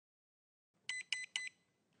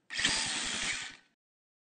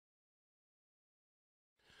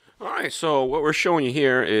Alright, so what we're showing you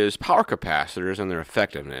here is power capacitors and their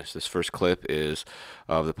effectiveness. This first clip is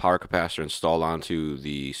of the power capacitor installed onto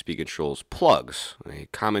the speed control's plugs, a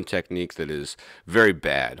common technique that is very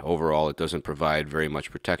bad. Overall, it doesn't provide very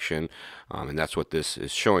much protection, and that's what this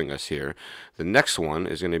is showing us here. The next one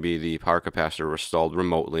is going to be the power capacitor installed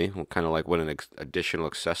remotely, kind of like what an additional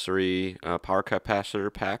accessory power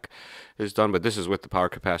capacitor pack is done, but this is with the power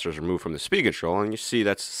capacitors removed from the speed control, and you see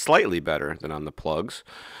that's slightly better than on the plugs.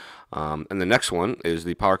 And the next one is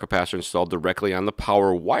the power capacitor installed directly on the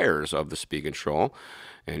power wires of the speed control.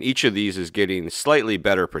 And each of these is getting slightly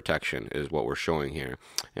better protection is what we're showing here.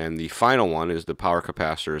 And the final one is the power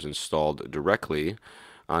capacitors installed directly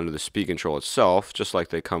onto the speed control itself, just like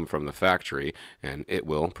they come from the factory, and it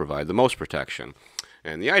will provide the most protection.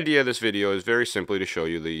 And the idea of this video is very simply to show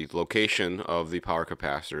you the location of the power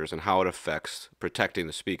capacitors and how it affects protecting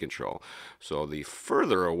the speed control. So the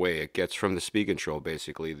further away it gets from the speed control,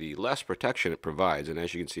 basically, the less protection it provides. And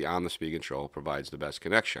as you can see on the speed control, it provides the best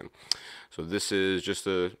connection. So this is just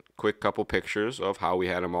a quick couple pictures of how we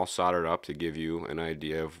had them all soldered up to give you an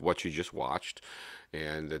idea of what you just watched.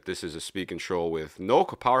 And that this is a speed control with no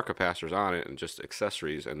power capacitors on it and just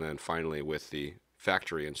accessories, and then finally with the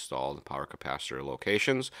factory installed power capacitor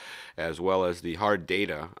locations, as well as the hard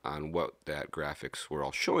data on what that graphics were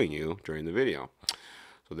all showing you during the video.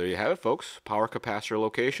 So there you have it, folks, power capacitor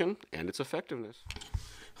location and its effectiveness.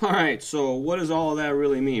 Alright, so what does all of that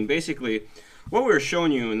really mean? Basically, what we were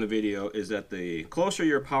showing you in the video is that the closer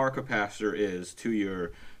your power capacitor is to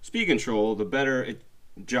your speed control, the better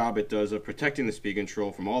job it does of protecting the speed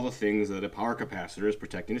control from all the things that a power capacitor is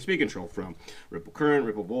protecting the speed control from. Ripple current,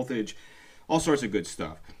 ripple voltage, all sorts of good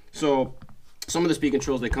stuff. So some of the speed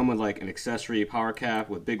controls, they come with like an accessory power cap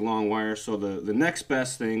with big long wires. So the next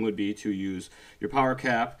best thing would be to use your power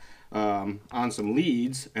cap on some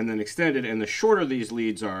leads and then extend it. And the shorter these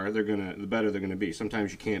leads are, the better they're gonna be.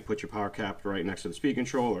 Sometimes you can't put your power cap right next to the speed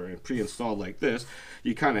control or pre-installed like this.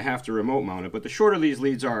 You kind of have to remote mount it. But the shorter these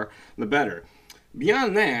leads are, the better.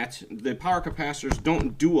 Beyond that, the power capacitors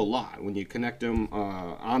don't do a lot when you connect them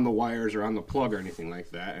on the wires or on the plug or anything like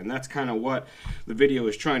that. And that's kind of what the video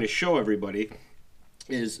is trying to show everybody,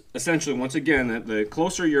 is essentially, once again, that the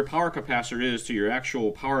closer your power capacitor is to your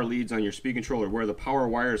actual power leads on your speed controller where the power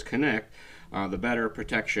wires connect, the better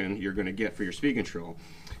protection you're going to get for your speed control.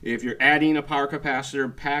 If you're adding a power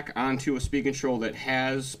capacitor pack onto a speed control that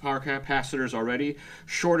has power capacitors already,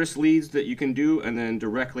 shortest leads that you can do and then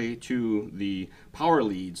directly to the power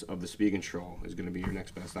leads of the speed control is going to be your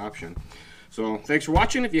next best option. So thanks for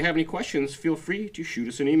watching. If you have any questions, feel free to shoot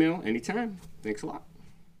us an email anytime. Thanks a lot.